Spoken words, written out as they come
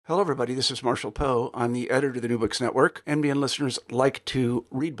Hello, everybody. This is Marshall Poe. I'm the editor of the New Books Network. NBN listeners like to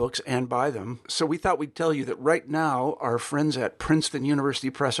read books and buy them. So we thought we'd tell you that right now, our friends at Princeton University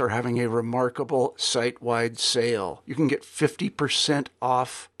Press are having a remarkable site-wide sale. You can get 50%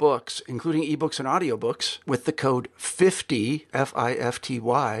 off books, including ebooks and audiobooks, with the code 50,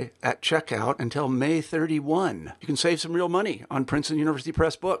 F-I-F-T-Y, at checkout until May 31. You can save some real money on Princeton University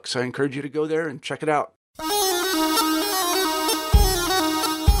Press books. I encourage you to go there and check it out.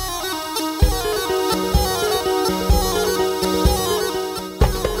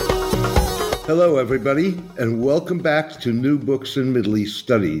 Hello, everybody, and welcome back to New Books in Middle East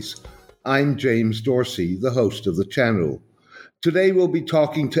Studies. I'm James Dorsey, the host of the channel. Today we'll be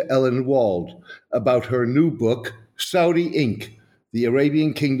talking to Ellen Wald about her new book, Saudi Inc., The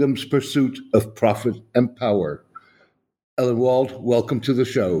Arabian Kingdom's Pursuit of Profit and Power. Ellen Wald, welcome to the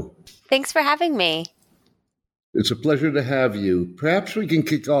show. Thanks for having me. It's a pleasure to have you. Perhaps we can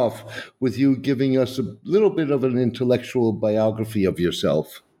kick off with you giving us a little bit of an intellectual biography of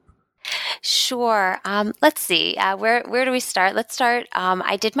yourself. Sure. Let's see. Where do we start? Let's start.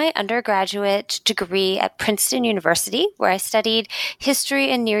 I did my undergraduate degree at Princeton University, where I studied history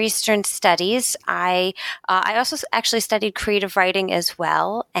and Near Eastern studies. I also actually studied creative writing as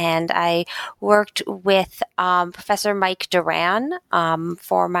well, and I worked with Professor Mike Duran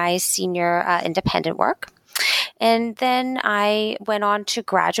for my senior independent work. And then I went on to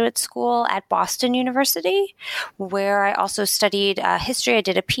graduate school at Boston University, where I also studied history. I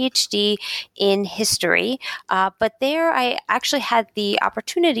did a PhD in history, but there I actually had the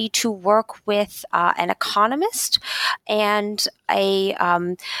opportunity to work with an economist and a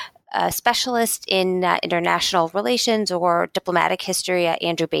specialist in international relations or diplomatic history,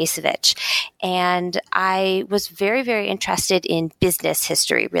 Andrew Bacevich. And I was very, very interested in business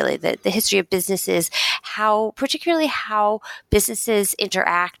history, really, the history of businesses, particularly how businesses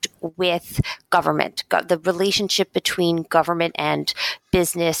interact with government, the relationship between government and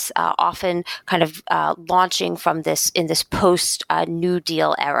business, often kind of launching from in this post New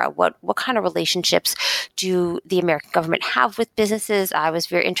Deal era. What kind of relationships do the American government have with businesses? I was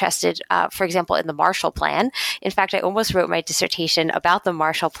very interested, for example, in the Marshall Plan. In fact, I almost wrote my dissertation about the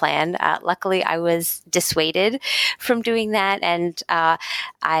Marshall Plan. Luckily, I was dissuaded from doing that, and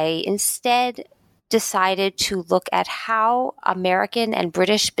I instead decided to look at how American and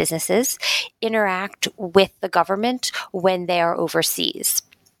British businesses interact with the government when they are overseas.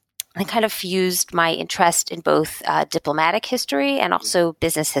 I kind of fused my interest in both diplomatic history and also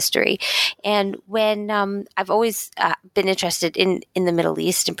business history. And when I've always been interested in the Middle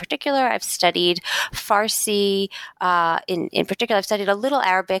East in particular, I've studied Farsi. In particular, I've studied a little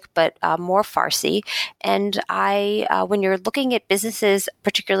Arabic, but more Farsi. And when you're looking at businesses,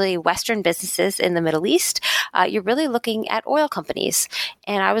 particularly Western businesses in the Middle East, you're really looking at oil companies.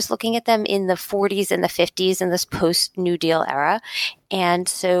 And I was looking at them in the 40s and the 50s in this post-New Deal era. And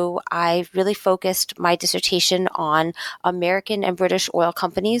so I really focused my dissertation on American and British oil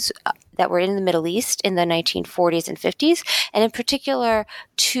companies that were in the Middle East in the 1940s and 50s, and in particular,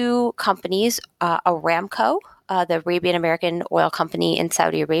 two companies, Aramco, the Arabian American Oil Company in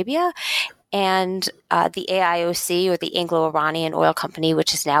Saudi Arabia, and the AIOC, or the Anglo-Iranian Oil Company,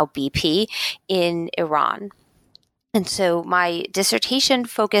 which is now BP, in Iran. And so my dissertation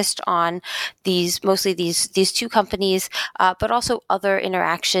focused on mostly these two companies, but also other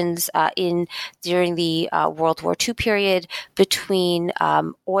interactions during the World War II period between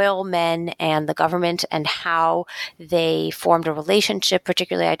oil men and the government, and how they formed a relationship.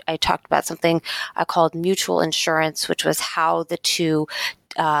 Particularly, I talked about something called mutual insurance, which was how the two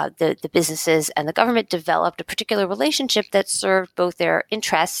the businesses and the government developed a particular relationship that served both their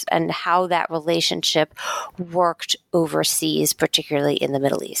interests, and how that relationship worked overseas, particularly in the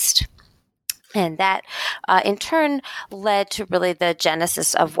Middle East. And that, in turn, led to really the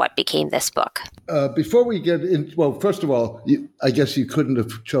genesis of what became this book. Before we get in, well, first of all, I guess you couldn't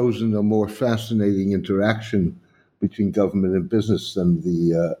have chosen a more fascinating interaction between government and business than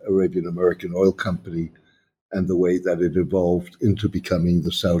the Arabian American Oil Company and the way that it evolved into becoming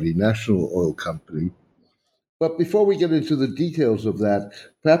the Saudi National Oil Company. But before we get into the details of that,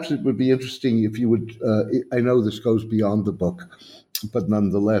 perhaps it would be interesting if you would, I know this goes beyond the book, but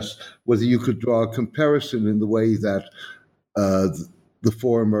nonetheless, whether you could draw a comparison in the way that the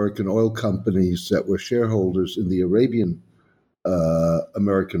four American oil companies that were shareholders in the Arabian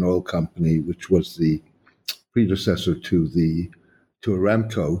American Oil Company, which was the predecessor to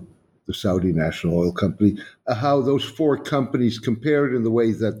Aramco, the Saudi National Oil Company, how those four companies compared in the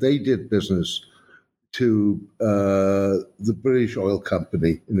way that they did business to the British Oil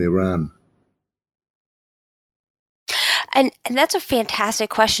Company in Iran. And that's a fantastic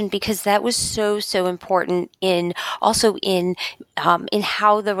question, because that was so important in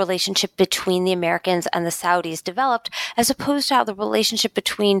how the relationship between the Americans and the Saudis developed, as opposed to how the relationship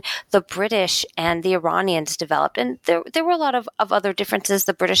between the British and the Iranians developed. And there were a lot of other differences.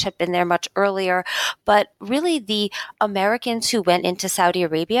 The British had been there much earlier, but really the Americans who went into Saudi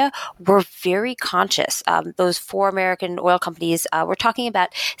Arabia were very conscious. Those 4 American oil companies, we're talking about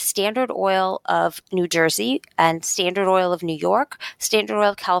Standard Oil of New Jersey and Standard Oil of New York, Standard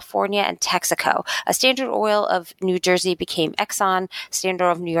Oil of California, and Texaco. Standard Oil of New Jersey became Exxon, Standard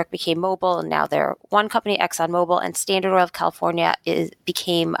Oil of New York became Mobil, and now they're one company, ExxonMobil, and Standard Oil of California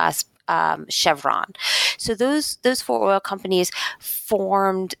became Chevron. So those 4 oil companies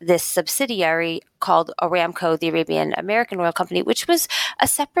formed this subsidiary called Aramco, the Arabian American Oil Company, which was a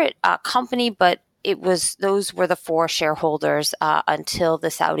separate company, but those were the 4 shareholders until the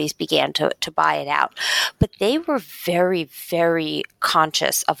Saudis began to buy it out. But they were very, very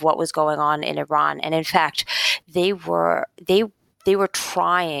conscious of what was going on in Iran. And in fact, they were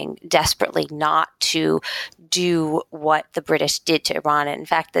trying desperately not to do what the British did to Iran. And in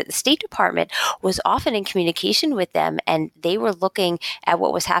fact, the State Department was often in communication with them, and they were looking at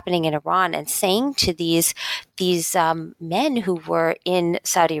what was happening in Iran and saying to these men who were in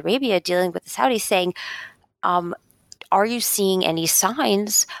Saudi Arabia dealing with the Saudis, saying, are you seeing any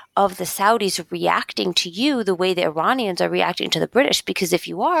signs of the Saudis reacting to you the way the Iranians are reacting to the British? Because if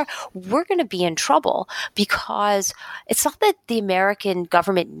you are, we're going to be in trouble, because it's not that the American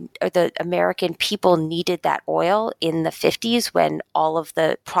government or the American people needed that oil in the 50s when all of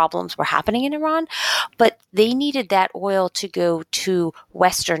the problems were happening in Iran, but they needed that oil to go to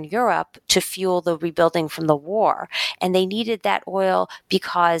Western Europe to fuel the rebuilding from the war. And they needed that oil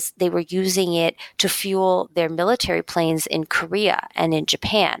because they were using it to fuel their military planes in Korea and in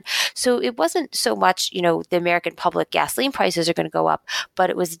Japan. So it wasn't so much, the American public gasoline prices are going to go up,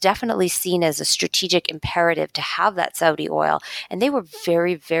 but it was definitely seen as a strategic imperative to have that Saudi oil. And they were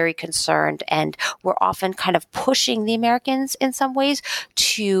very, very concerned, and were often kind of pushing the Americans in some ways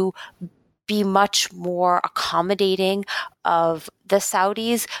to be much more accommodating of the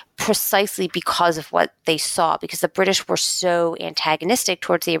Saudis, precisely because of what they saw, because the British were so antagonistic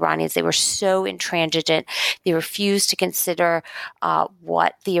towards the Iranians. They were so intransigent. They refused to consider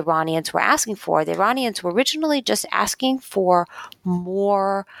what the Iranians were asking for. The Iranians were originally just asking for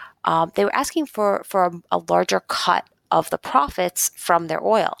more. They were asking for a larger cut of the profits from their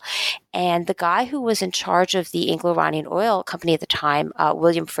oil. And the guy who was in charge of the Anglo-Iranian Oil Company at the time,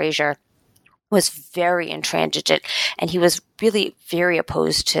 William Fraser, was very intransigent, and he was really very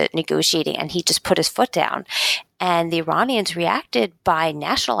opposed to negotiating, and he just put his foot down. And the Iranians reacted by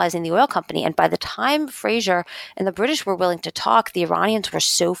nationalizing the oil company. And by the time Fraser and the British were willing to talk, the Iranians were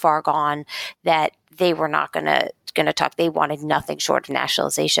so far gone that they were not going to talk. They wanted nothing short of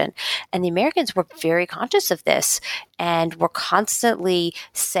nationalization. And the Americans were very conscious of this, and were constantly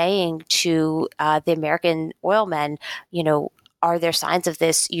saying to the American oil men, are there signs of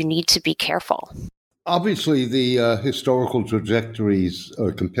this? You need to be careful. Obviously, the historical trajectories,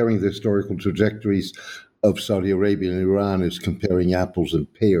 or comparing the historical trajectories of Saudi Arabia and Iran, is comparing apples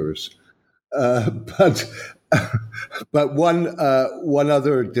and pears. But one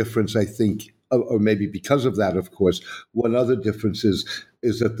other difference, I think, or maybe because of that, of course, one other difference is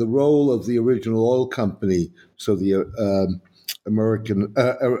that the role of the original oil company, so the American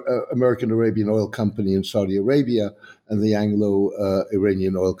Arabian Oil Company in Saudi Arabia and the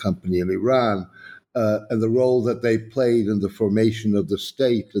Anglo-Iranian Oil Company in Iran, and the role that they played in the formation of the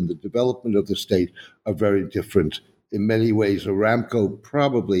state and the development of the state are very different. In many ways, Aramco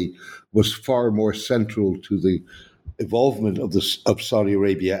probably was far more central to the involvement of Saudi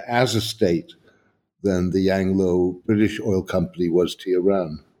Arabia as a state than the Anglo-British Oil Company was to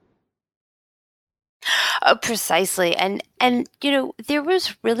Iran. Precisely. And there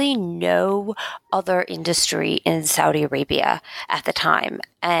was really no other industry in Saudi Arabia at the time.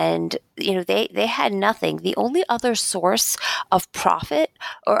 And, they had nothing. The only other source of profit,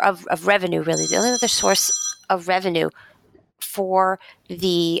 or of revenue, really, the only other source of revenue for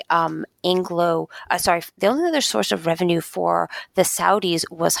the the only other source of revenue for the Saudis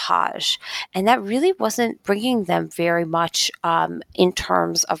was Hajj. And that really wasn't bringing them very much in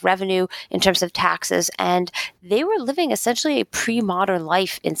terms of revenue, in terms of taxes. And they were living essentially a pre-modern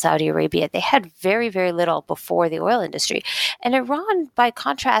life in Saudi Arabia. They had very, very little before the oil industry. And Iran, by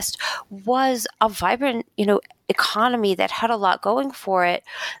contrast, was a vibrant, economy that had a lot going for it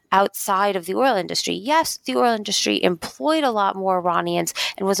outside of the oil industry. Yes, the oil industry employed a lot more Iranians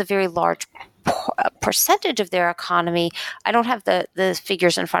and was a very large percentage of their economy. I don't have the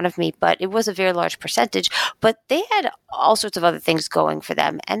figures in front of me, but it was a very large percentage. But they had all sorts of other things going for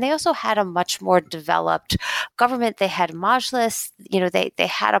them. And they also had a much more developed government. They had Majlis, they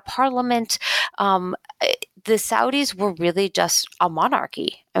had a parliament. The Saudis were really just a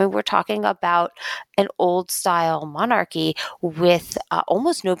monarchy. I mean, we're talking about an old style monarchy with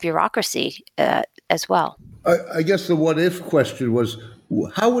almost no bureaucracy as well. I guess the what if question was,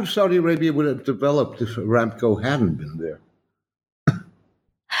 how would Saudi Arabia would have developed if Aramco hadn't been there?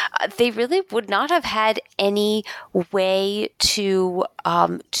 They really would not have had any way to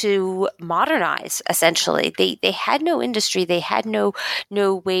modernize. Essentially, they had no industry. They had no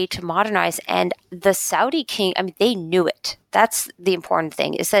way to modernize. And the Saudi king, I mean, they knew it. That's the important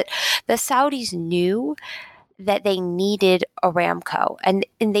thing, is that the Saudis knew that they needed Aramco. And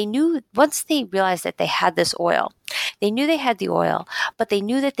they knew, once they realized that they had this oil, they knew they had the oil, but they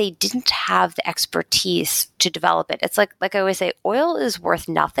knew that they didn't have the expertise to develop it. It's like I always say, oil is worth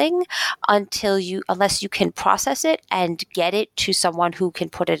nothing unless you can process it and get it to someone who can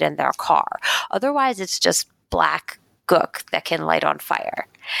put it in their car. Otherwise, it's just black gook that can light on fire.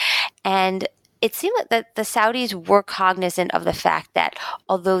 And it seemed that the Saudis were cognizant of the fact that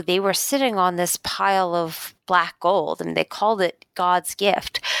although they were sitting on this pile of black gold, and they called it God's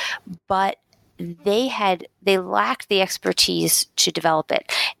gift, but they lacked the expertise to develop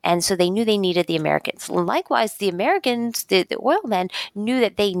it. And so they knew they needed the Americans. Likewise, the Americans, the oil men, knew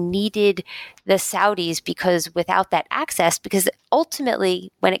that they needed the Saudis because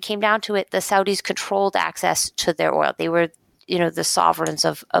ultimately, when it came down to it, the Saudis controlled access to their oil. They were the sovereigns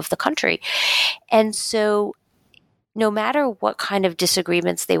of the country. And so no matter what kind of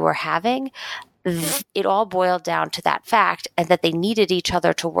disagreements they were having, it all boiled down to that fact, and that they needed each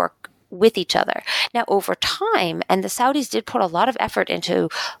other to work with each other. Now, over time, and the Saudis did put a lot of effort into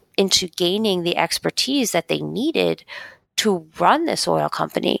gaining the expertise that they needed to run this oil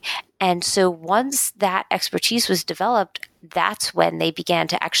company. And so once that expertise was developed, that's when they began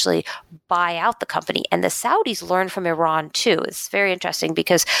to actually buy out the company. And the Saudis learned from Iran too. It's very interesting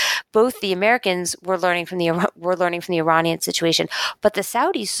because both the Americans were learning from the Iranian situation, but the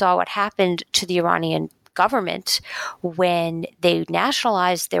Saudis saw what happened to the Iranian government when they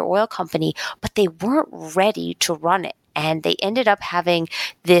nationalized their oil company, but they weren't ready to run it. And they ended up having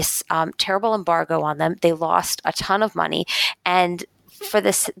this terrible embargo on them. They lost a ton of money. And for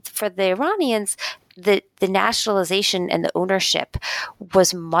the Iranians, the nationalization and the ownership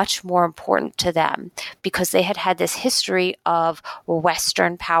was much more important to them because they had this history of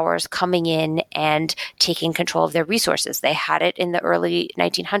Western powers coming in and taking control of their resources. They had it in the early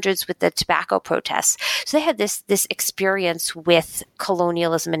 1900s with the tobacco protests. So they had this experience with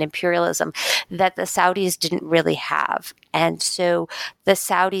colonialism and imperialism that the Saudis didn't really have. And so the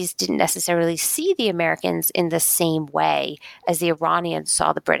Saudis didn't necessarily see the Americans in the same way as the Iranians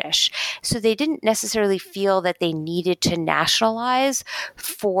saw the British. So they didn't necessarily feel that they needed to nationalize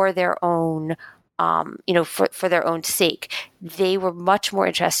for their own, for their own sake. They were much more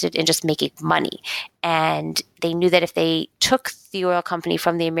interested in just making money. And they knew that if they took the oil company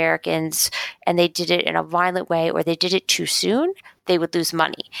from the Americans and they did it in a violent way or they did it too soon, they would lose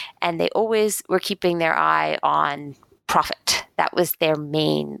money. And they always were keeping their eye on profit. That was their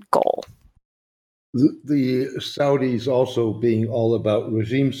main goal. The Saudis also being all about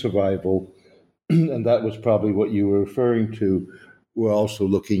regime survival, and that was probably what you were referring to, were also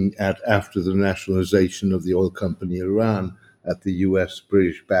looking at, after the nationalization of the oil company Iran, at the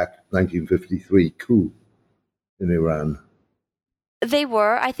US-British-backed 1953 coup in Iran. They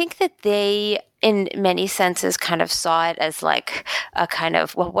were. I think that they, in many senses, kind of saw it as like a kind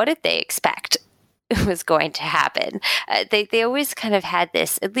of, well, what did they expect was going to happen? They always kind of had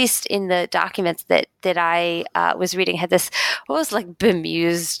this, at least in the documents that I was reading, had this almost like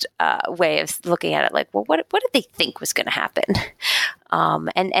bemused way of looking at it, like, well, what did they think was going to happen?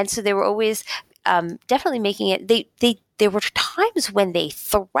 And so they were always definitely making it. There were times when they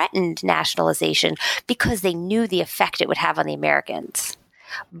threatened nationalization because they knew the effect it would have on the Americans,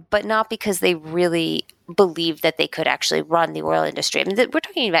 but not because they really believed that they could actually run the oil industry. I mean, we're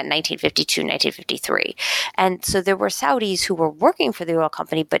talking about 1952, 1953. And so there were Saudis who were working for the oil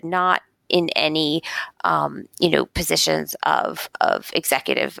company, but not in any, positions of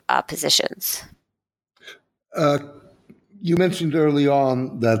executive positions. You mentioned early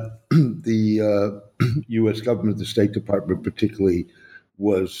on that the U.S. government, the State Department particularly,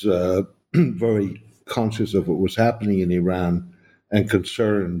 was very conscious of what was happening in Iran and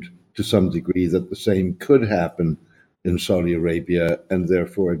concerned to some degree that the same could happen in Saudi Arabia, and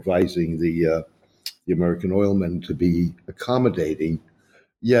therefore advising the American oilmen to be accommodating.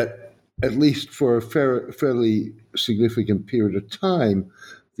 Yet at least for a fairly significant period of time,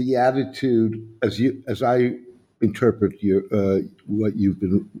 the attitude, as I interpret the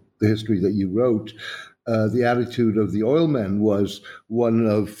history that you wrote, the attitude of the oil men was one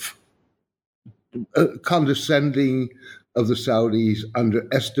of condescending of the Saudis,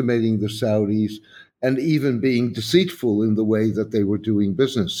 underestimating the Saudis, and even being deceitful in the way that they were doing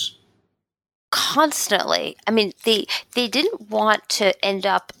business. Constantly. I mean, they didn't want to end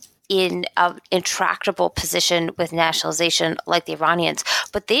up in an intractable position with nationalization like the Iranians,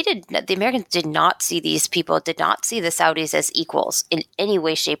 but the Americans did not see these people, did not see the Saudis as equals in any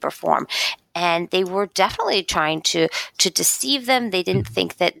way, shape, or form. And they were definitely trying to deceive them. They didn't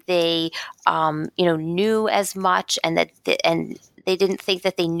think that they, knew as much, and they didn't think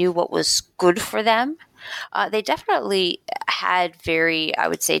that they knew what was good for them. They definitely had very, I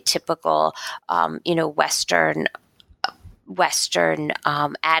would say, typical, Western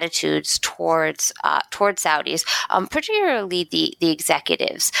attitudes towards Saudis, particularly the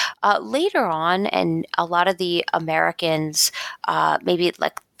executives. Later on, and a lot of the Americans, maybe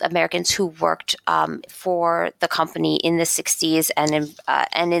like Americans who worked for the company in the 60s and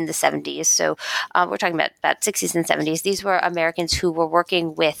in the 70s. So we're talking about 60s and 70s. These were Americans who were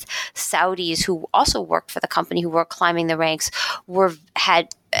working with Saudis who also worked for the company, who were climbing the ranks, had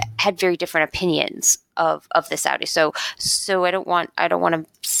very different opinions of the Saudis. So I don't want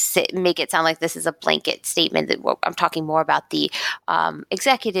to make it sound like this is a blanket statement. That I'm talking more about the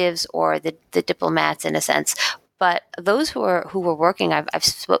executives or the diplomats in a sense. But those who were working, I've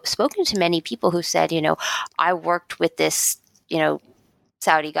spoken to many people who said, I worked with this,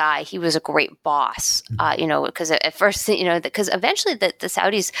 Saudi guy. He was a great boss, because at first, because eventually the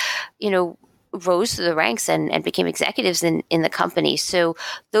Saudis, rose through the ranks and became executives in the company. So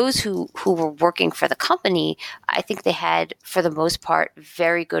those who were working for the company, I think they had, for the most part,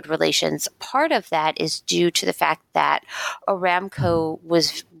 very good relations. Part of that is due to the fact that Aramco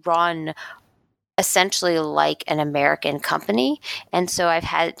was run essentially like an American company. And so I've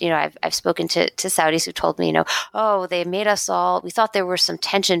had, I've spoken to Saudis who told me, they made us all, we thought there was some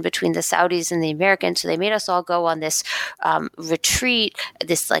tension between the Saudis and the Americans. So they made us all go on this retreat,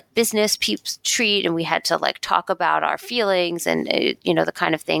 this like business peeps retreat. And we had to like talk about our feelings and, the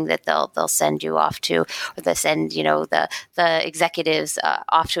kind of thing that they'll send you off to, or they send, the executives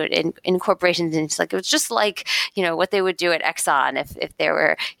off to it in corporations. And it's like, it was just like, what they would do at Exxon if there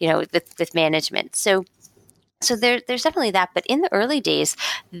were, with management. So there's definitely that. But in the early days,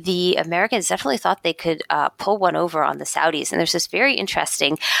 the Americans definitely thought they could pull one over on the Saudis. And there's this very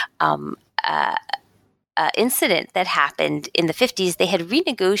interesting incident that happened in the 50s. They had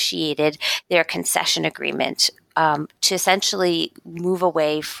renegotiated their concession agreement to essentially move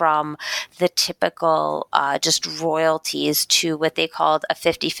away from the typical just royalties to what they called a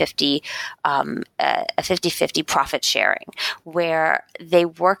 50-50 profit sharing, where they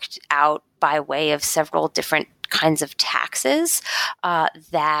worked out by way of several different kinds of taxes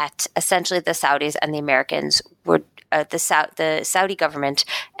that essentially the Saudis and the Americans would the Saudi government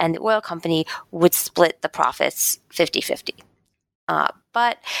and the oil company would split the profits 50-50.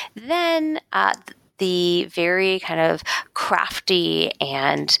 But then the very kind of crafty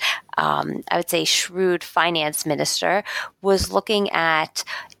and I would say shrewd finance minister was looking at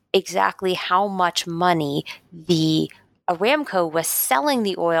exactly how much money the Aramco was selling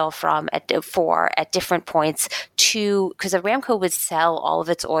the oil for at different points because Aramco would sell all of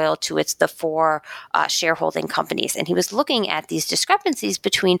its oil to the four shareholding companies. And he was looking at these discrepancies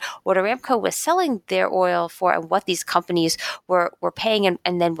between what Aramco was selling their oil for and what these companies were paying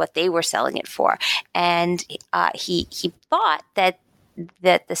and then what they were selling it for. And he thought that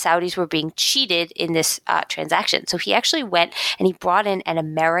the Saudis were being cheated in this transaction. So he actually went and he brought in an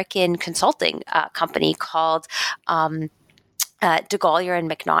American consulting company called DeGolyer and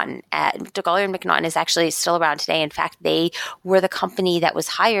MacNaughton. DeGolyer and MacNaughton is actually still around today. In fact, they were the company that was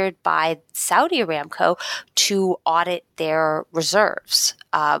hired by Saudi Aramco to audit their reserves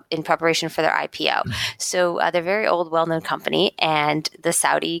in preparation for their IPO. So they're a very old, well-known company, and the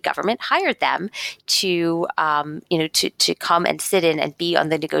Saudi government hired them to come and sit in and be on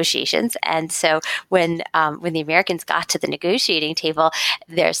the negotiations. And so when the Americans got to the negotiating table,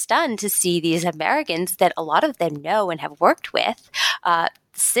 they're stunned to see these Americans that a lot of them know and have worked with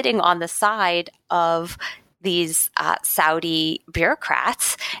sitting on the side of these Saudi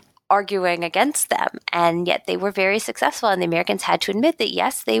bureaucrats arguing against them. And yet they were very successful. And the Americans had to admit that,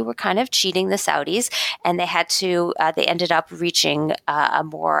 yes, they were kind of cheating the Saudis, and they ended up reaching a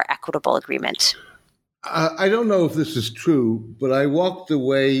more equitable agreement. I don't know if this is true, but I walked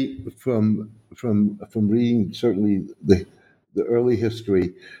away from reading certainly the early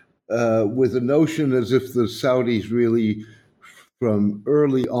history with the notion as if the Saudis really, from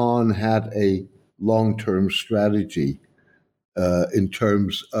early on, had a long-term strategy in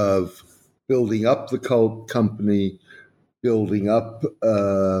terms of building up the company, building up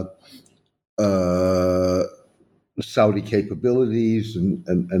Saudi capabilities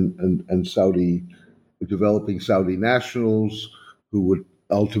and Saudi developing Saudi nationals who would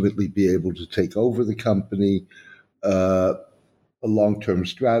ultimately be able to take over the company. A long-term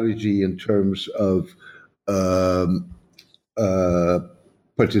strategy in terms of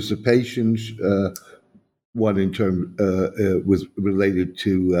participations. One in term was related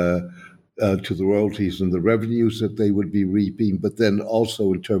to the royalties and the revenues that they would be reaping, but then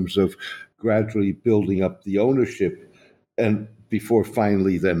also in terms of gradually building up the ownership and before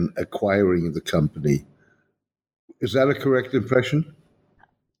finally then acquiring the company. Is that a correct impression?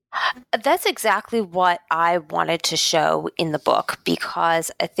 That's exactly what I wanted to show in the book, because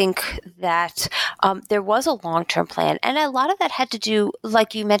I think that there was a long-term plan. And a lot of that had to do,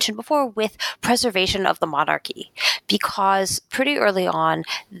 like you mentioned before, with preservation of the monarchy, because pretty early on,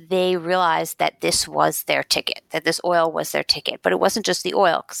 they realized that this was their ticket, that this oil was their ticket. But it wasn't just the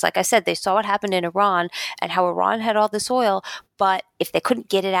oil, because like I said, they saw what happened in Iran and how Iran had all this oil. But if they couldn't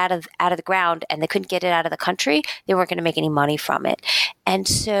get it out of the ground and they couldn't get it out of the country, they weren't going to make any money from it. And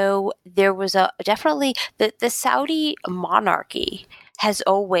so there was definitely the Saudi monarchy has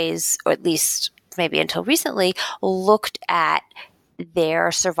always, or at least maybe until recently, looked at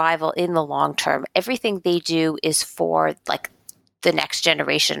their survival in the long term. Everything they do is for the next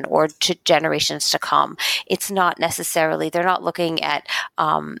generation or to generations to come. It's not necessarily, they're not looking at,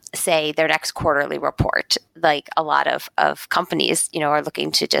 say, their next quarterly report. Like a lot of companies, are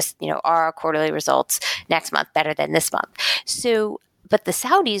looking to just, are our quarterly results next month better than this month? So, but the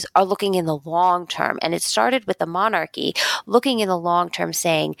Saudis are looking in the long term. And it started with the monarchy looking in the long term,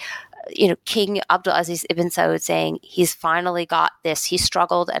 saying, King Abdulaziz ibn Saud saying he's finally got this. He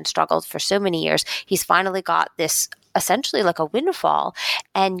struggled and struggled for so many years. He's finally got this essentially like a windfall.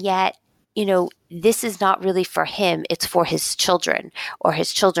 And yet, this is not really for him. It's for his children or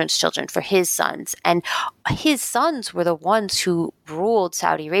his children's children, for his sons. And his sons were the ones who ruled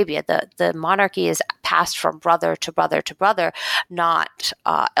Saudi Arabia. The monarchy is passed from brother to brother to brother, not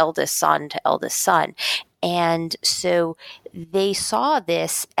eldest son to eldest son. And so they saw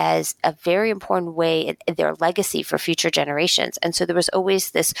this as a very important way in their legacy for future generations. And so there was always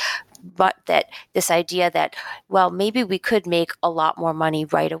this idea that, well, maybe we could make a lot more money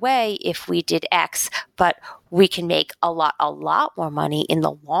right away if we did X, but we can make a lot more money in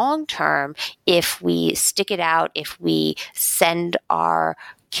the long term if we stick it out, if we send our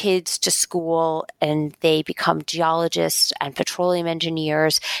kids to school and they become geologists and petroleum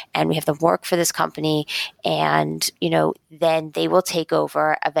engineers, and we have them work for this company, and then they will take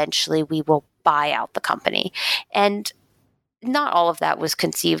over. Eventually we will buy out the company. And not all of that was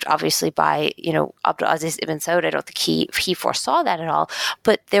conceived, obviously, by Abdulaziz ibn Saud. I don't think he foresaw that at all,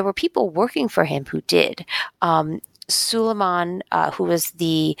 but there were people working for him who did. Suleiman, who was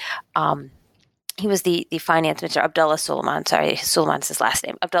he was the finance minister, Abdullah Suleiman. Sorry, Suleiman's his last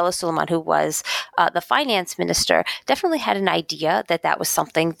name. Abdullah Suleiman, who was the finance minister, definitely had an idea that was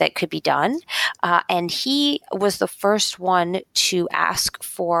something that could be done. And he was the first one to ask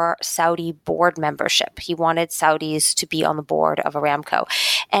for Saudi board membership. He wanted Saudis to be on the board of Aramco.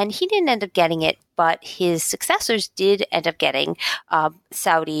 And he didn't end up getting it, but his successors did end up getting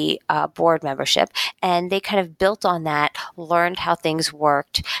Saudi board membership. And they kind of built on that, learned how things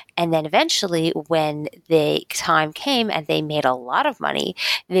worked. And then eventually, when the time came and they made a lot of money,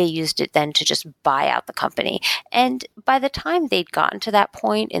 they used it then to just buy out the company. And by the time they'd gotten to that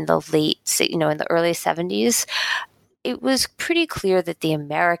point in the in the early 70s, it was pretty clear that the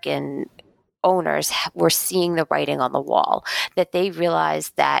American owners were seeing the writing on the wall, that they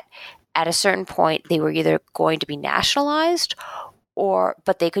realized that at a certain point they were either going to be nationalized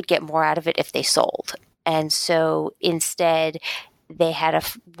but they could get more out of it if they sold. And so instead, they had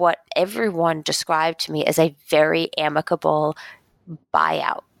what everyone described to me as a very amicable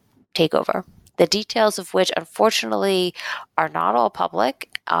buyout takeover, the details of which, unfortunately, are not all public,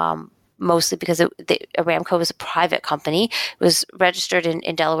 mostly because Aramco was a private company. It was registered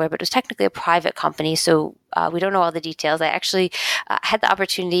in Delaware, but it was technically a private company, so we don't know all the details. I actually had the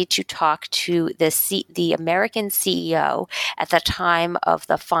opportunity to talk to the American CEO at the time of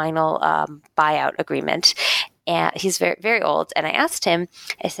the final buyout agreement. And he's very, very old. And I asked him,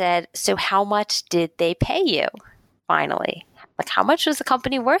 I said, so how much did they pay you finally? Like, how much was the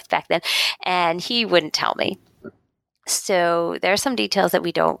company worth back then? And he wouldn't tell me. So there are some details that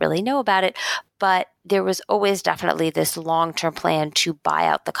we don't really know about it, but there was always definitely this long-term plan to buy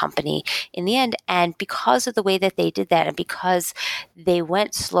out the company in the end. And because of the way that they did that, and because they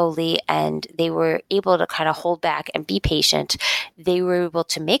went slowly and they were able to kind of hold back and be patient, they were able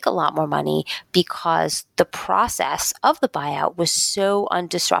to make a lot more money because the process of the buyout was so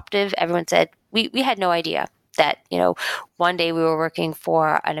undisruptive. Everyone said, we had no idea that, one day we were working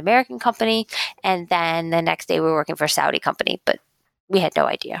for an American company and then the next day we were working for a Saudi company, but we had no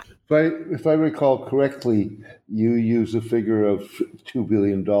idea. If I recall correctly, you use a figure of $2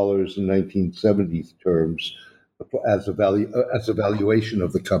 billion in 1970s terms as a valuation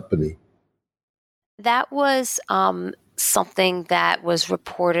of the company. That was something that was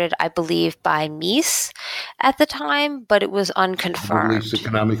reported, I believe, by Meese at the time, but it was unconfirmed. Middle East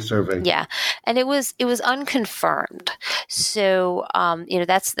Economic Survey. Yeah, and it was unconfirmed. So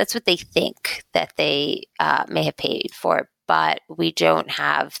that's what they think that they may have paid for it. But we don't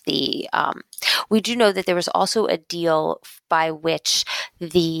have the. We do know that there was also a deal by which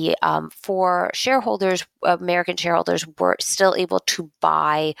the four shareholders, American shareholders, were still able to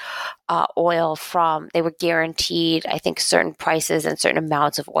buy oil from. They were guaranteed, I think, certain prices and certain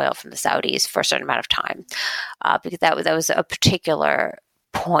amounts of oil from the Saudis for a certain amount of time, because that was a particular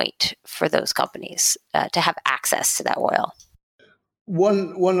point for those companies to have access to that oil.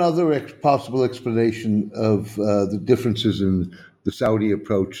 One other possible explanation of the differences in the Saudi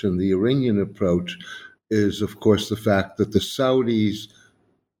approach and the Iranian approach is, of course, the fact that the Saudis,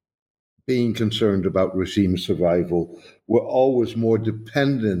 being concerned about regime survival, were always more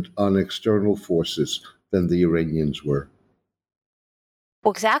dependent on external forces than the Iranians were.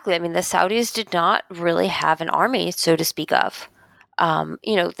 Well, exactly. I mean, the Saudis did not really have an army, so to speak of.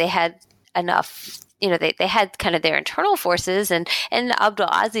 They had enough. They had kind of their internal forces, and Abdul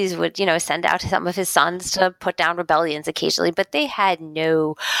Aziz would, send out some of his sons to put down rebellions occasionally, but they had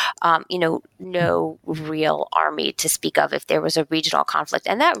no real army to speak of if there was a regional conflict.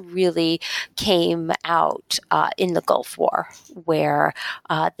 And that really came out in the Gulf War, where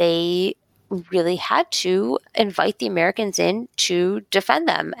they really had to invite the Americans in to defend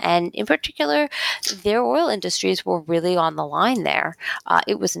them. And in particular, their oil industries were really on the line there.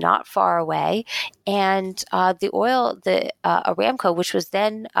 It was not far away. And the Aramco, which was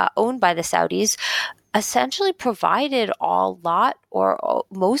then owned by the Saudis, essentially provided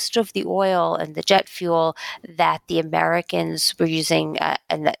most of the oil and the jet fuel that the Americans were using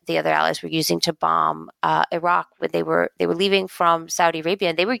and that the other allies were using to bomb Iraq when they were leaving from Saudi Arabia.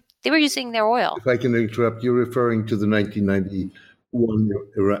 And they were using their oil. If I can interrupt, you're referring to the 1991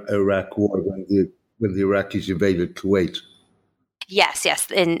 Iraq War when the Iraqis invaded Kuwait. Yes,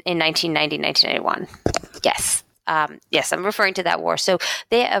 in 1990, 1991. Yes. Yes, I'm referring to that war. So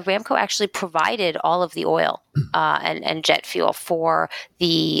Aramco actually provided all of the oil and jet fuel for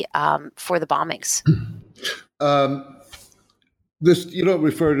the bombings. This, you don't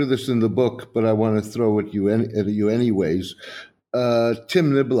refer to this in the book, but I want to throw it at you anyways.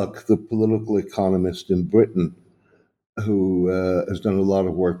 Tim Niblock, the political economist in Britain, who has done a lot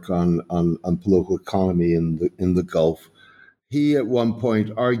of work on political economy in the Gulf, he at one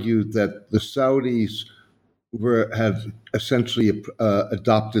point argued that the Saudis had essentially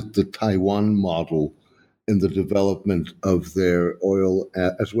adopted the Taiwan model in the development of their oil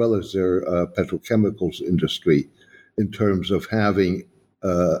as well as their petrochemicals industry, in terms of having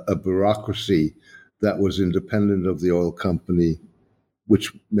a bureaucracy that was independent of the oil company,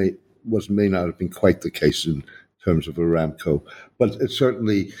 which may not have been quite the case in terms of Aramco, but it's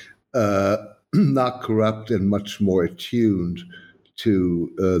certainly not corrupt and much more attuned to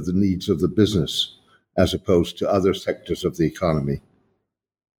the needs of the business, as opposed to other sectors of the economy.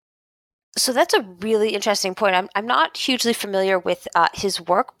 So that's a really interesting point. I'm not hugely familiar with his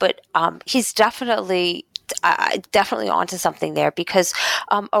work, but he's definitely onto something there, because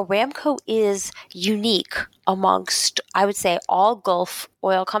Aramco is unique amongst, I would say, all Gulf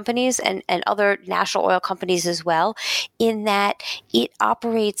oil companies and other national oil companies as well, in that it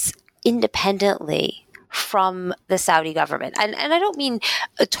operates independently from the Saudi government. And I don't mean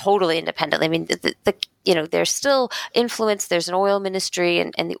totally independently. I mean, there's still influence. There's an oil ministry,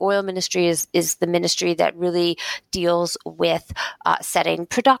 and the oil ministry is the ministry that really deals with setting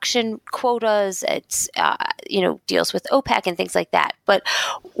production quotas. It's, deals with OPEC and things like that. But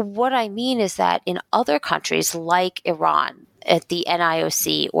what I mean is that in other countries like Iran, at the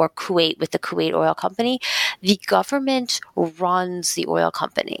NIOC, or Kuwait with the Kuwait Oil Company, the government runs the oil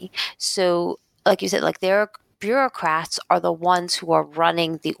company. So, like you said, like their bureaucrats are the ones who are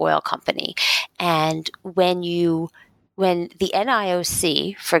running the oil company. And when you when the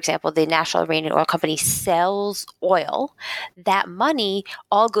NIOC, for example, the National Iranian Oil Company, sells oil, that money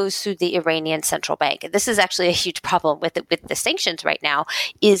all goes through the Iranian central bank. And this is actually a huge problem with the sanctions right now,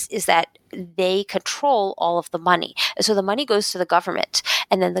 is that they control all of the money. And so the money goes to the government,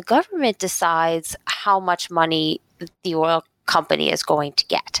 and then the government decides how much money the oil company is going to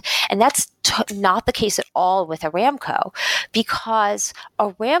get. And that's not the case at all with Aramco, because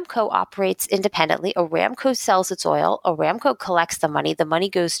Aramco operates independently. Aramco sells its oil. Aramco collects the money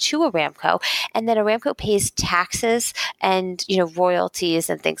goes to Aramco, and then Aramco pays taxes and royalties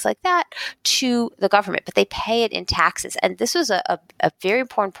and things like that to the government, but they pay it in taxes. And this was a very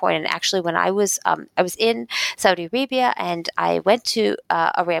important point. And actually, when I was in Saudi Arabia, and I went to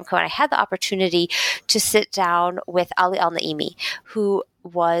Aramco, and I had the opportunity to sit down with Ali Al-Naimi, who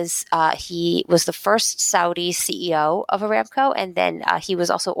he was the first Saudi CEO of Aramco, and then he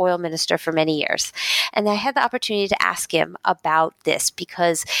was also oil minister for many years. And I had the opportunity to ask him about this,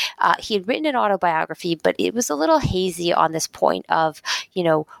 because he had written an autobiography, but it was a little hazy on this point of,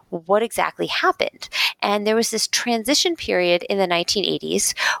 what exactly happened. And there was this transition period in the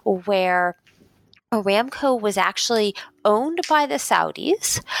 1980s where Aramco was actually owned by the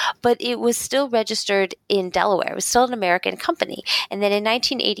Saudis, but it was still registered in Delaware. It was still an American company. And then in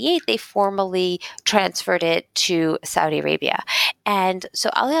 1988, they formally transferred it to Saudi Arabia. And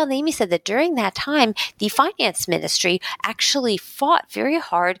so Ali Al-Naimi said that during that time, the finance ministry actually fought very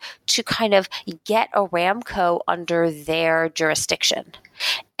hard to kind of get Aramco under their jurisdiction.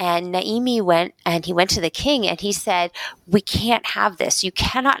 And Naimi went to the king, and he said, we can't have this. You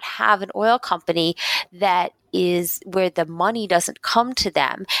cannot have an oil company that is where the money doesn't come to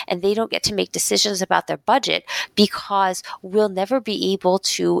them and they don't get to make decisions about their budget, because we'll never be able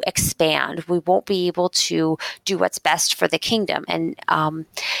to expand. We won't be able to do what's best for the kingdom. And Ali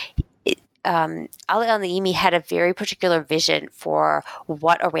Al-Naimi had a very particular vision for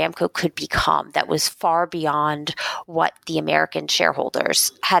what Aramco could become that was far beyond what the American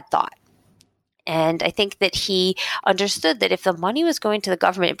shareholders had thought. And I think that he understood that if the money was going to the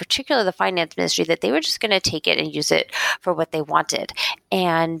government, in particular the finance ministry, that they were just going to take it and use it for what they wanted.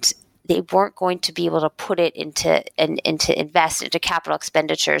 And they weren't going to be able to put it into invest into capital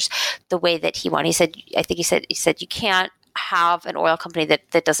expenditures the way that he wanted. He said, you can't have an oil company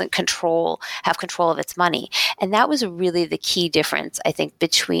that doesn't have control of its money. And that was really the key difference, I think,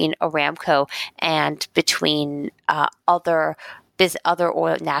 between Aramco and between other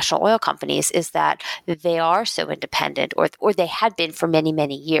national oil companies, is that they are so independent, or they had been for many,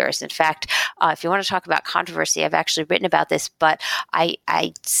 many years. In fact, if you want to talk about controversy, I've actually written about this, but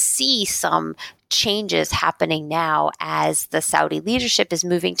I see some changes happening now as the Saudi leadership is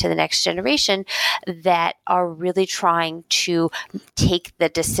moving to the next generation that are really trying to take the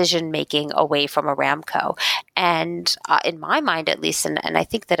decision making away from Aramco. And in my mind, at least, and I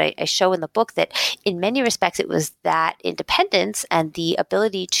think that I show in the book, that in many respects it was that independence and the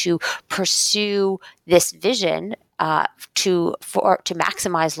ability to pursue this vision to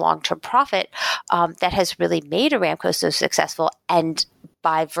maximize long-term profit that has really made Aramco so successful, and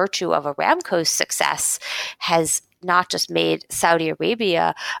by virtue of Aramco's success has not just made Saudi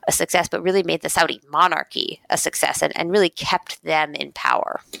Arabia a success, but really made the Saudi monarchy a success, and really kept them in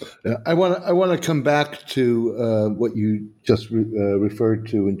power. I want to come back to what you just referred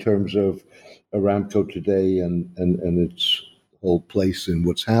to in terms of Aramco today and its whole place in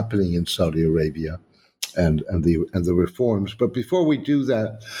what's happening in Saudi Arabia and the reforms. But before we do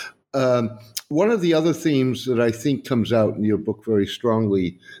that, one of the other themes that I think comes out in your book very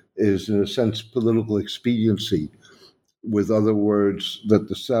strongly is, in a sense, political expediency. With other words, that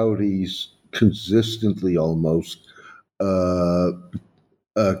the Saudis consistently almost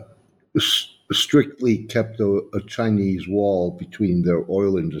strictly kept a Chinese wall between their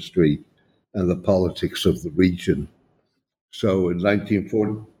oil industry and the politics of the region. So in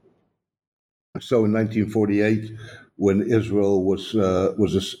 1948, when Israel was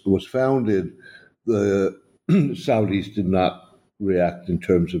founded, the Saudis did not react in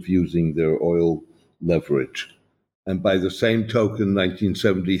terms of using their oil leverage. And by the same token,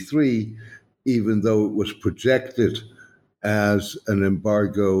 1973, even though it was projected as an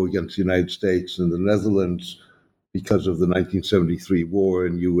embargo against the United States and the Netherlands because of the 1973 war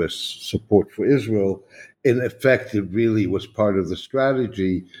and U.S. support for Israel, in effect, it really was part of the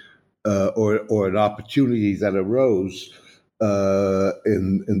strategy or an opportunity that arose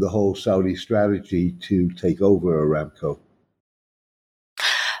in the whole Saudi strategy to take over Aramco.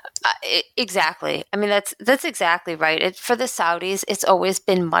 Exactly. I mean, that's exactly right. For the Saudis, it's always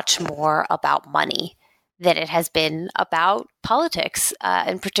been much more about money than it has been about politics,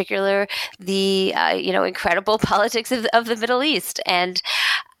 in particular the incredible politics of the Middle East. And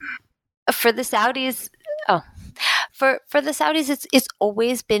for the Saudis, for the Saudis, it's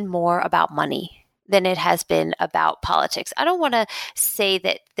always been more about money than it has been about politics. I don't want to say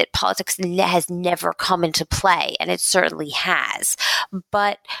that politics has never come into play, and it certainly has,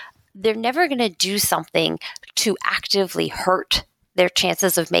 but they're never going to do something to actively hurt their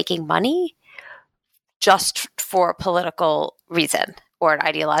chances of making money just for a political reason or an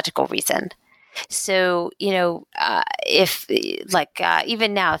ideological reason. So, if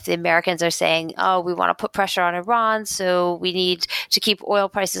even now, if the Americans are saying, oh, we want to put pressure on Iran, so we need to keep oil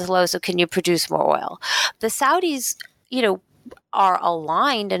prices low, so can you produce more oil? The Saudis, are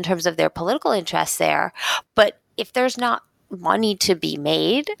aligned in terms of their political interests there. But if there's not money to be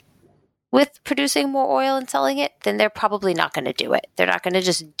made with producing more oil and selling it, then they're probably not going to do it. They're not going to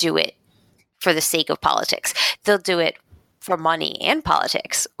just do it for the sake of politics. They'll do it for money and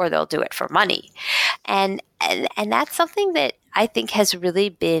politics, or they'll do it for money. And that's something that I think has really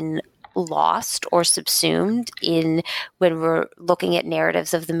been lost or subsumed when we're looking at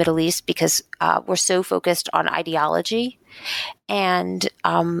narratives of the Middle East, because we're so focused on ideology. And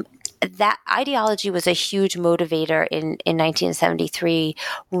that ideology was a huge motivator in 1973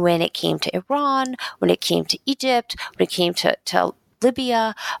 when it came to Iran, when it came to Egypt, when it came to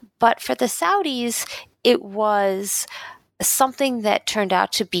Libya. But for the Saudis, it was something that turned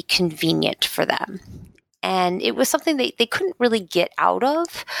out to be convenient for them. And it was something they couldn't really get out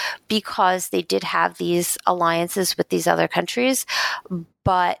of, because they did have these alliances with these other countries,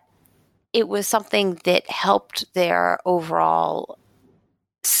 but it was something that helped their overall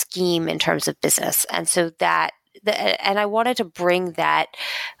scheme in terms of business. And so and I wanted to bring that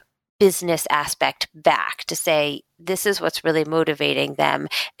business aspect back to say, this is what's really motivating them,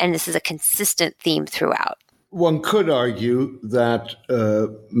 and this is a consistent theme throughout. One could argue that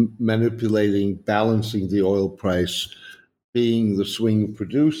balancing the oil price, being the swing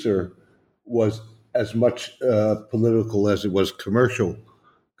producer, was as much political as it was commercial,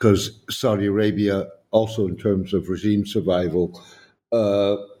 because Saudi Arabia, also in terms of regime survival,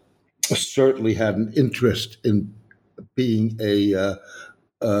 certainly had an interest in being a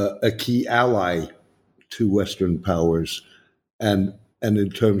key ally to Western powers. And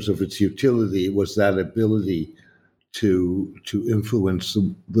in terms of its utility, it was that ability to influence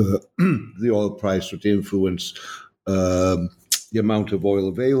the oil price, or to influence the amount of oil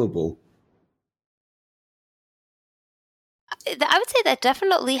available. I would say that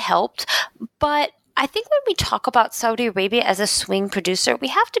definitely helped, but I think when we talk about Saudi Arabia as a swing producer, we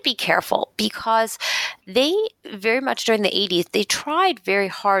have to be careful, because they very much during the 80s, they tried very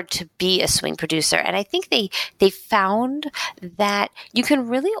hard to be a swing producer. And I think they found that you can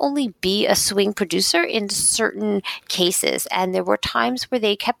really only be a swing producer in certain cases. And there were times where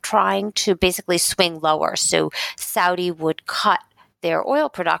they kept trying to basically swing lower. So Saudi would cut their oil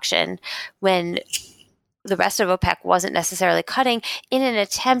production when the rest of OPEC wasn't necessarily cutting, in an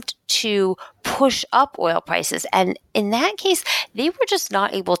attempt to push up oil prices. And in that case, they were just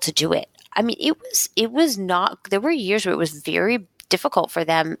not able to do it. I mean, it was not, there were years where it was very difficult for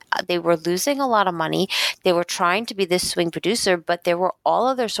them. They were losing a lot of money. They were trying to be this swing producer, but there were all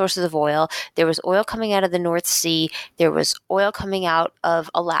other sources of oil. There was oil coming out of the North Sea. There was oil coming out of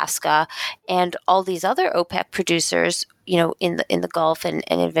Alaska, and all these other OPEC producers, in the Gulf and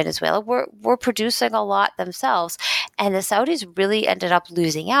in Venezuela, were producing a lot themselves. And the Saudis really ended up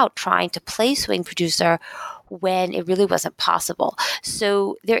losing out trying to play swing producer when it really wasn't possible.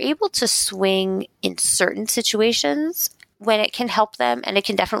 So they're able to swing in certain situations when it can help them, and it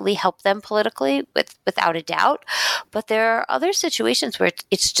can definitely help them politically without a doubt. But there are other situations where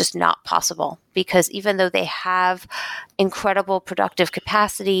it's just not possible, because even though they have incredible productive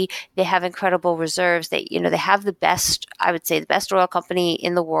capacity, they have incredible reserves, they have the best oil company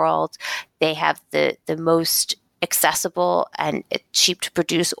in the world. They have the most accessible and cheap to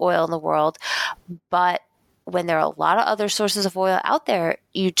produce oil in the world. But when there are a lot of other sources of oil out there,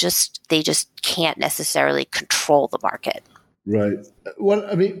 they just can't necessarily control the market. Right. Well,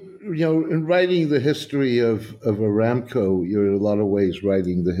 I mean, in writing the history of Aramco, you're in a lot of ways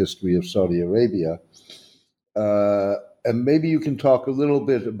writing the history of Saudi Arabia. And maybe you can talk a little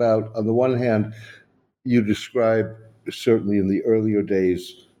bit about, on the one hand, you describe, certainly in the earlier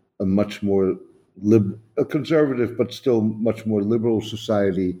days, a much more a conservative, but still much more liberal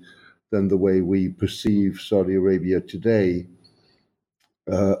society than the way we perceive Saudi Arabia today.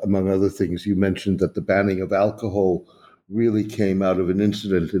 Among other things, you mentioned that the banning of alcohol really came out of an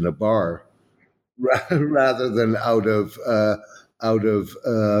incident in a bar, rather than out of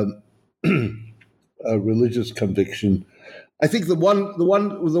religious conviction. I think the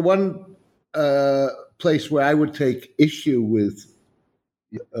one place where I would take issue with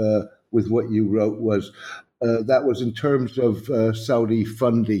what you wrote was that was in terms of Saudi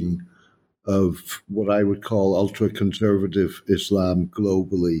funding of what I would call ultra-conservative Islam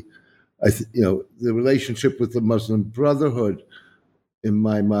globally. The relationship with the Muslim Brotherhood, in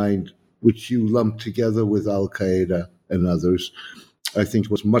my mind, which you lumped together with Al-Qaeda and others, I think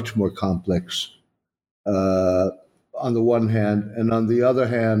was much more complex on the one hand. And on the other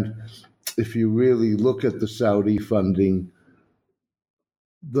hand, if you really look at the Saudi funding,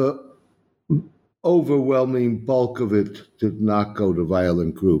 the overwhelming bulk of it did not go to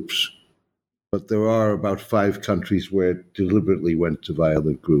violent groups. But there are about 5 countries where it deliberately went to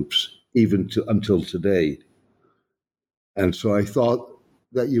violent groups, even until today. And so I thought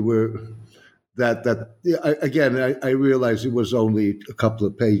that you were I realized it was only a couple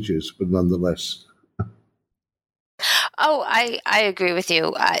of pages, but nonetheless. Oh, I agree with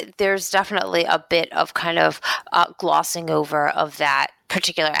you. There's definitely a bit of kind of glossing over of that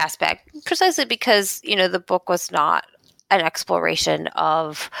particular aspect, precisely because, the book was not an exploration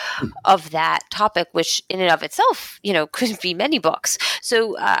of that topic, which in and of itself, could be many books.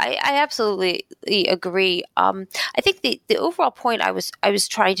 So I absolutely agree. I think the overall point I was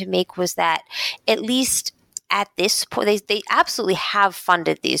trying to make was that at least at this point, they absolutely have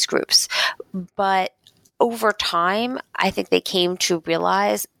funded these groups, but over time, I think they came to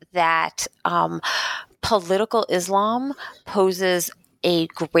realize that political Islam poses a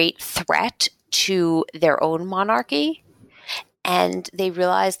great threat to their own monarchy. And they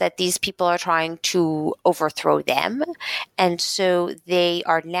realize that these people are trying to overthrow them. And so they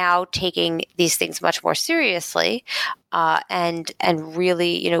are now taking these things much more seriously. And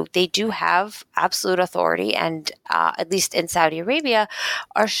really, they do have absolute authority, and at least in Saudi Arabia,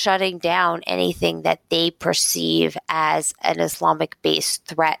 are shutting down anything that they perceive as an Islamic-based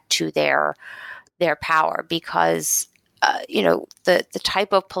threat to their power, because the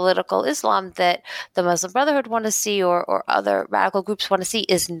type of political Islam that the Muslim Brotherhood want to see or other radical groups want to see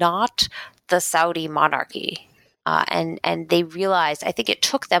is not the Saudi monarchy. And they realized, I think it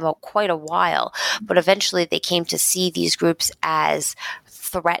took them quite a while, but eventually they came to see these groups as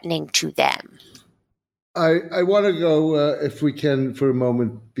threatening to them. I want to go, if we can, for a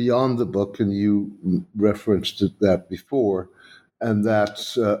moment beyond the book, and you referenced that before, and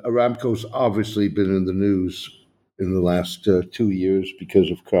that's Aramco's obviously been in the news in the last 2 years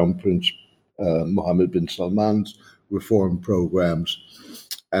because of Crown Prince Mohammed bin Salman's reform programs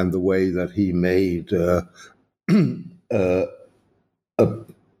and the way that he made a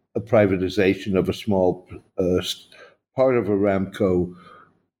privatization of a small part of Aramco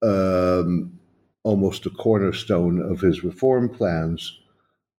almost a cornerstone of his reform plans.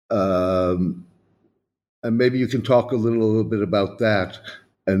 And maybe you can talk a little bit about that,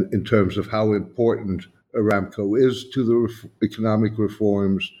 and in terms of how important Aramco is to the economic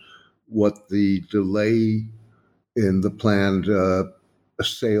reforms, what the delay in the planned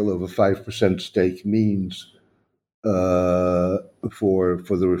sale of a 5% stake means for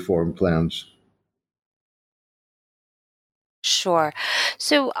the reform plans. Sure.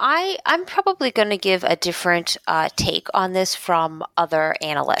 So I'm probably going to give a different take on this from other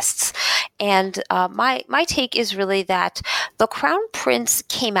analysts. And my take is really that the Crown Prince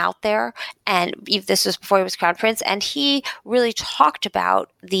came out there, and this was before he was Crown Prince, and he really talked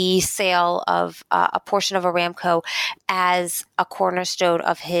about the sale of a portion of Aramco as a cornerstone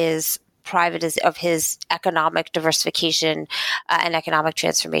of his economic diversification and economic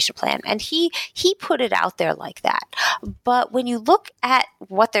transformation plan. And he put it out there like that. But when you look at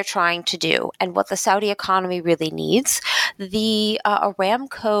what they're trying to do and what the Saudi economy really needs, the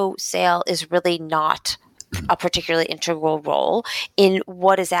Aramco sale is really not a particularly integral role in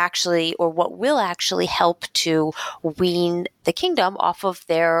what is actually, or what will actually help to wean the kingdom off of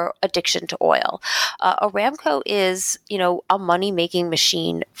their addiction to oil. Aramco is, a money-making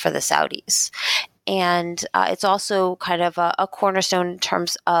machine for the Saudis. And it's also kind of a cornerstone in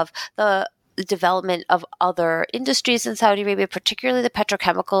terms of the development of other industries in Saudi Arabia, particularly the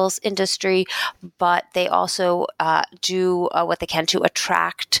petrochemicals industry, but they also do what they can to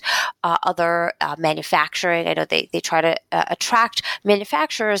attract other manufacturing. I know they try to attract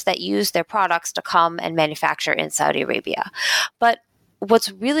manufacturers that use their products to come and manufacture in Saudi Arabia. But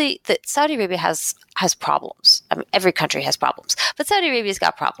what's really that Saudi Arabia has problems. I mean, every country has problems, but Saudi Arabia's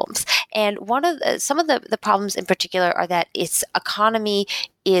got problems. And some of the problems in particular are that its economy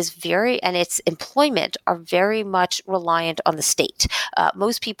and its employment are very much reliant on the state.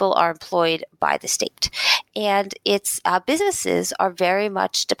 Most people are employed by the state, and its businesses are very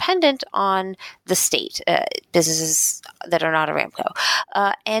much dependent on the state, businesses that are not Aramco.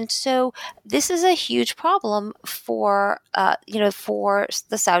 And so this is a huge problem for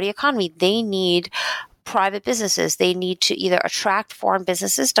the Saudi economy. They need private businesses. They need to either attract foreign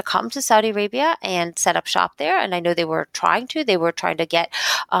businesses to come to Saudi Arabia and set up shop there. And I know they were trying to get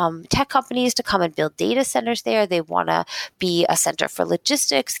tech companies to come and build data centers there. They want to be a center for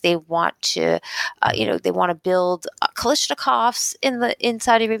logistics. They want to, build Kalashnikovs in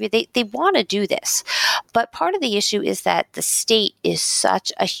Saudi Arabia. They want to do this. But part of the issue is that the state is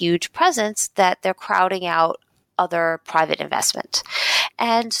such a huge presence that they're crowding out other private investment.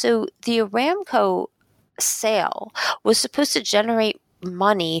 And so the Aramco sale was supposed to generate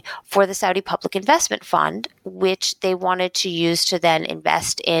money for the Saudi Public Investment Fund, which they wanted to use to then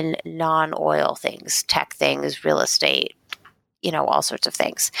invest in non-oil things, tech things, real estate, all sorts of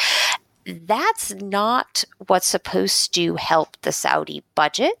things. That's not what's supposed to help the Saudi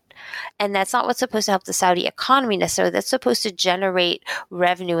budget. And that's not what's supposed to help the Saudi economy necessarily. That's supposed to generate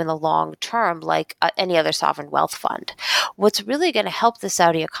revenue in the long term, like any other sovereign wealth fund. What's really going to help the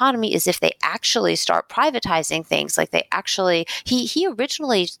Saudi economy is if they actually start privatizing things. Like he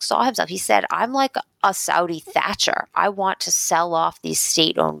originally saw himself, he said, I'm like a Saudi Thatcher. I want to sell off these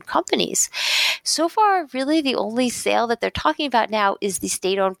state-owned companies. So far, really the only sale that they're talking about now is the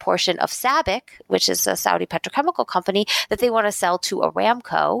state-owned portion of SABIC, which is a Saudi petrochemical company that they want to sell to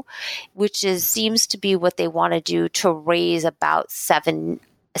Aramco, which seems to be what they want to do to raise about $70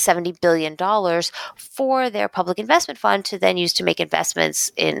 billion for their public investment fund to then use to make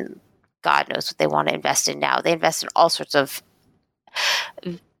investments in God knows what they want to invest in now. They invest in all sorts of,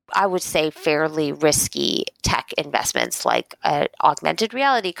 I would say, fairly risky tech investments like an augmented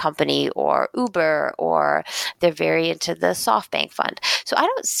reality company or Uber, or they're very into the SoftBank fund. So I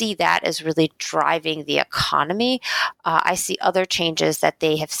don't see that as really driving the economy. I see other changes that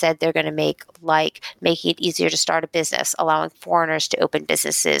they have said they're going to make, like making it easier to start a business, allowing foreigners to open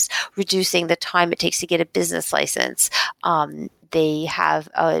businesses, reducing the time it takes to get a business license. They have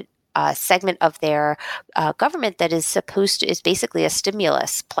a segment of their government that is basically a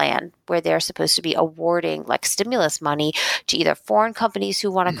stimulus plan where they're supposed to be awarding like stimulus money to either foreign companies who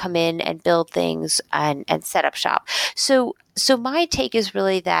want to come in and build things and set up shop. So my take is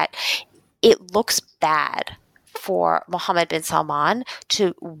really that it looks bad for Mohammed bin Salman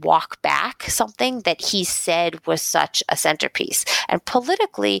to walk back something that he said was such a centerpiece. And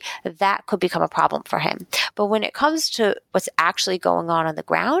politically, that could become a problem for him. But when it comes to what's actually going on the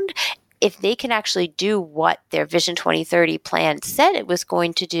ground, if they can actually do what their Vision 2030 plan said it was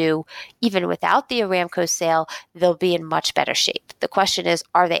going to do, even without the Aramco sale, they'll be in much better shape. The question is,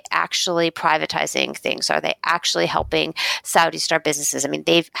 are they actually privatizing things? Are they actually helping Saudi start businesses? I mean,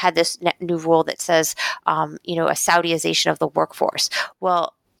 they've had this new rule that says, a Saudization of the workforce.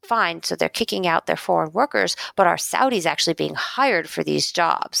 Well, fine. So they're kicking out their foreign workers, but are Saudis actually being hired for these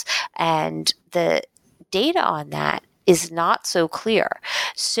jobs? And the data on that is not so clear.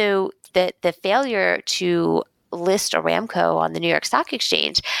 So the failure to list Aramco on the New York Stock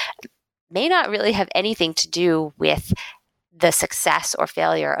Exchange may not really have anything to do with the success or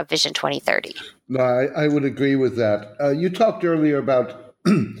failure of Vision 2030. No, I would agree with that. You talked earlier about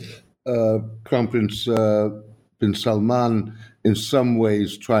Crown Prince bin Salman in some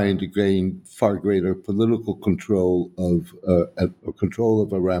ways trying to gain far greater political control of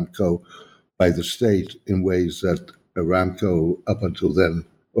Aramco by the state in ways that Aramco up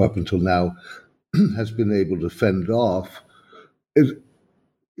until now has been able to fend off.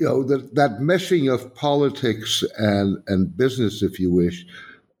 That meshing of politics and business, if you wish.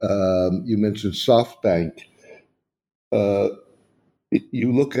 You mentioned SoftBank.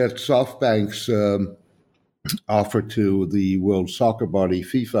 You look at SoftBank's offer to the World Soccer Body,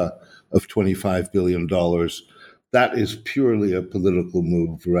 FIFA, of $25 billion. That is purely a political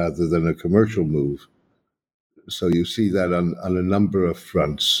move rather than a commercial move. So you see that on a number of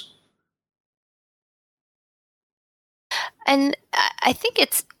fronts. And I think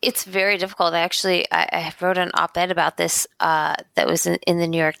it's very difficult. Actually, I wrote an op-ed about this that was in the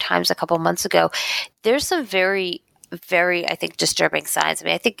New York Times a couple months ago. There's some very, very, I think, disturbing signs. I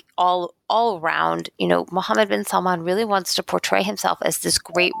mean, I think all around, Mohammed bin Salman really wants to portray himself as this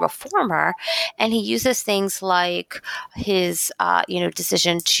great reformer, and he uses things like his,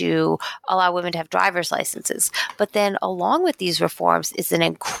 decision to allow women to have driver's licenses. But then, along with these reforms, is an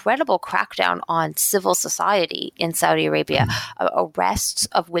incredible crackdown on civil society in Saudi Arabia. Arrests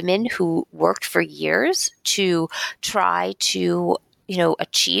of women who worked for years to try to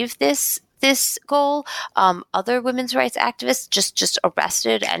achieve this goal. Other women's rights activists just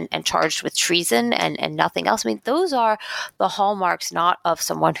arrested and charged with treason and nothing else. I mean, those are the hallmarks not of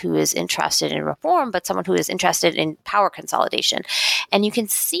someone who is interested in reform, but someone who is interested in power consolidation. And you can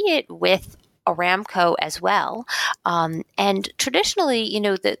see it with Aramco as well. And traditionally,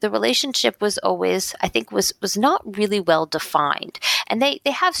 the relationship was always, I think, was not really well defined. And they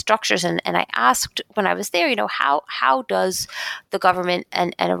have structures. And I asked when I was there, how does the government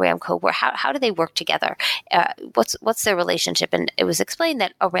and Aramco work? How do they work together? What's their relationship? And it was explained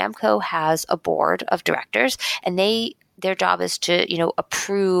that Aramco has a board of directors, and their job is to,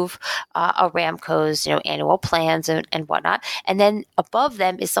 approve Aramco's, annual plans and whatnot. And then above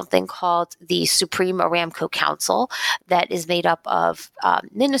them is something called the Supreme Aramco Council that is made up of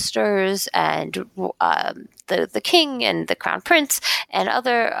ministers and the king and the crown prince and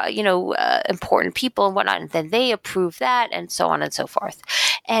other, important people and whatnot. And then they approve that and so on and so forth.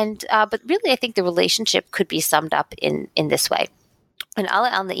 And but really, I think the relationship could be summed up in this way. And Ali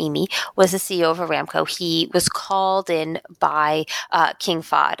Al-Naimi was the CEO of Aramco. He was called in by King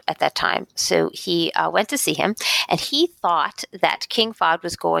Fahd at that time. So he went to see him, and he thought that King Fahd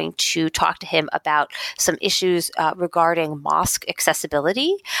was going to talk to him about some issues regarding mosque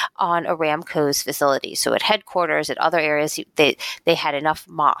accessibility on Aramco's facilities. So at headquarters, at other areas, they had enough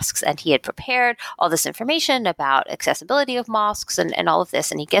mosques, and he had prepared all this information about accessibility of mosques and all of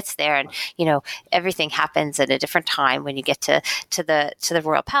this. And he gets there, and everything happens at a different time when you get to the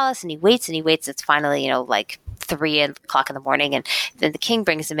royal palace, and he waits. It's finally, like 3 o'clock in the morning, and then the king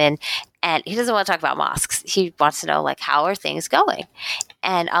brings him in, and he doesn't want to talk about mosques. He wants to know, how are things going?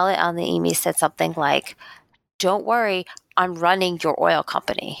 And Ali Al-Naimi said something like, "Don't worry, I'm running your oil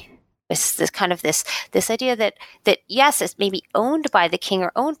company." It's this kind of this idea that yes, it's maybe owned by the king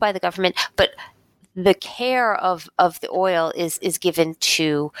or owned by the government, but the care of the oil is given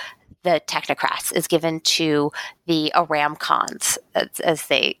to the technocrats, is given to the Aramcons, as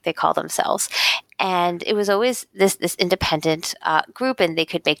they call themselves. And it was always this independent group, and they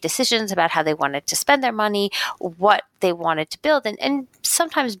could make decisions about how they wanted to spend their money, what they wanted to build. And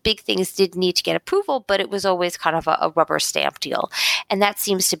sometimes big things did need to get approval, but it was always kind of a rubber stamp deal. And that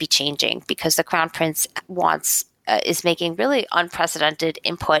seems to be changing because the Crown Prince is making really unprecedented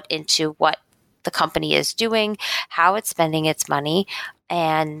input into what the company is doing, how it's spending its money.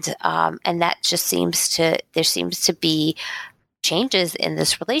 And that just there seems to be changes in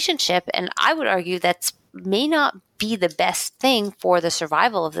this relationship. And I would argue that may not be the best thing for the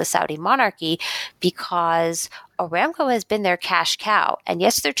survival of the Saudi monarchy, because Aramco has been their cash cow. And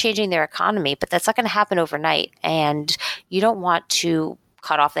yes, they're changing their economy, but that's not going to happen overnight. And you don't want to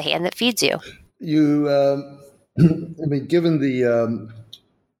cut off the hand that feeds you. Given the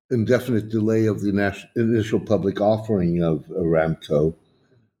indefinite delay of the initial public offering of Aramco,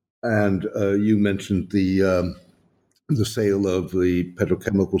 and you mentioned the sale of the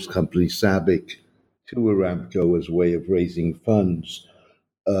petrochemicals company SABIC to Aramco as a way of raising funds.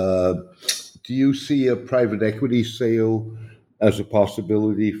 Do you see a private equity sale as a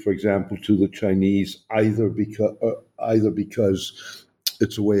possibility, for example, to the Chinese, either because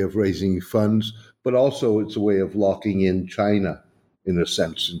it's a way of raising funds, but also it's a way of locking in China, in a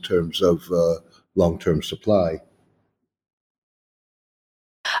sense, in terms of long-term supply?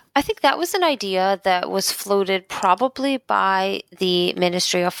 I think that was an idea that was floated probably by the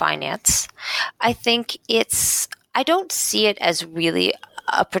Ministry of Finance. I don't see it as really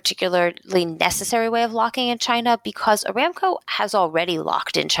a particularly necessary way of locking in China, because Aramco has already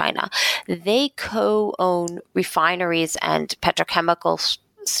locked in China. They co-own refineries and petrochemical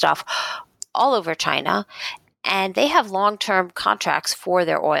stuff all over China, and they have long-term contracts for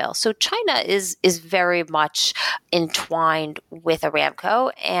their oil. So China is very much entwined with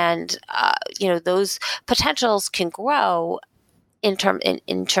Aramco, and those potentials can grow in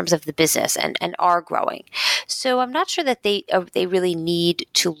terms of the business and are growing. So I'm not sure that they really need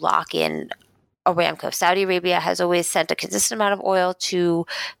to lock in Aramco. Saudi Arabia has always sent a consistent amount of oil to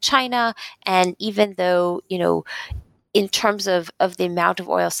China, and even though in terms of the amount of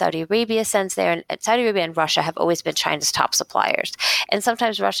oil Saudi Arabia sends there, and Saudi Arabia and Russia have always been China's top suppliers. And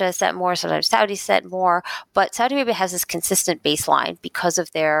sometimes Russia has sent more, sometimes Saudi sent more, but Saudi Arabia has this consistent baseline because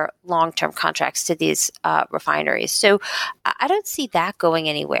of their long-term contracts to these refineries. So I don't see that going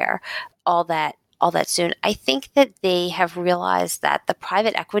anywhere all that soon. I think that they have realized that the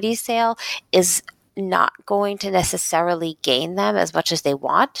private equity sale is not going to necessarily gain them as much as they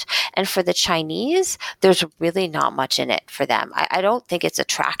want. And for the Chinese, there's really not much in it for them. I don't think it's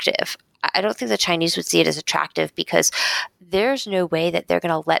attractive. I don't think the Chinese would see it as attractive, because there's no way that they're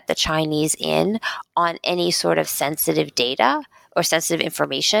going to let the Chinese in on any sort of sensitive data or sensitive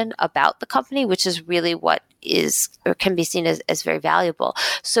information about the company, which is really what is or can be seen as very valuable.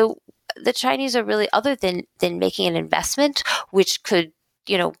 So the Chinese are really, other than making an investment, which could,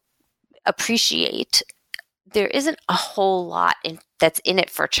 appreciate, there isn't a whole lot that's in it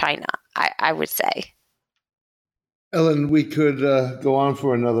for China, I would say. Ellen, we could go on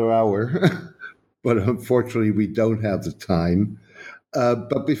for another hour, but unfortunately we don't have the time.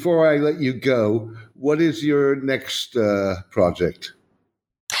 But before I let you go, what is your next project?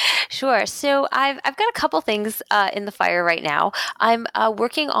 Sure. So I've got a couple things in the fire right now. I'm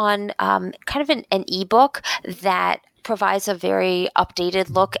working on kind of an ebook that provides a very updated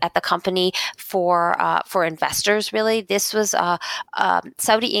look at the company for investors. Really, this was Saudi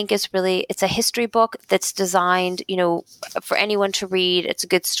Inc. it's a history book that's designed, for anyone to read. It's a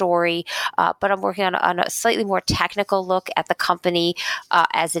good story, but I'm working on a slightly more technical look at the company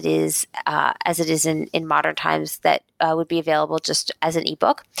as it is in modern times that would be available just as an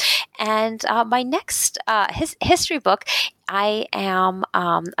ebook. And my next history book,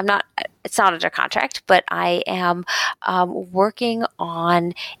 it's not under contract, but I am working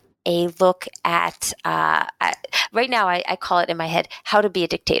on a look at, right now I call it in my head, how to be a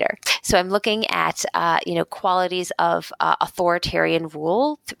dictator. So I'm looking at, qualities of authoritarian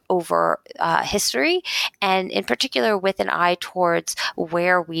rule over history, and in particular with an eye towards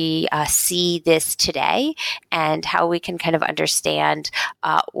where we see this today and how we can kind of understand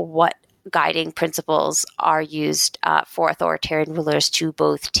what guiding principles are used for authoritarian rulers to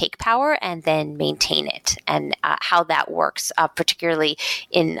both take power and then maintain it, and how that works, particularly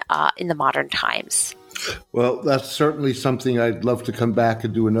in the modern times. Well, that's certainly something I'd love to come back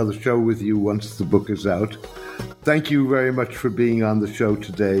and do another show with you once the book is out. Thank you very much for being on the show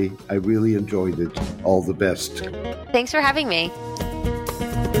today. I really enjoyed it. All the best. Thanks for having me.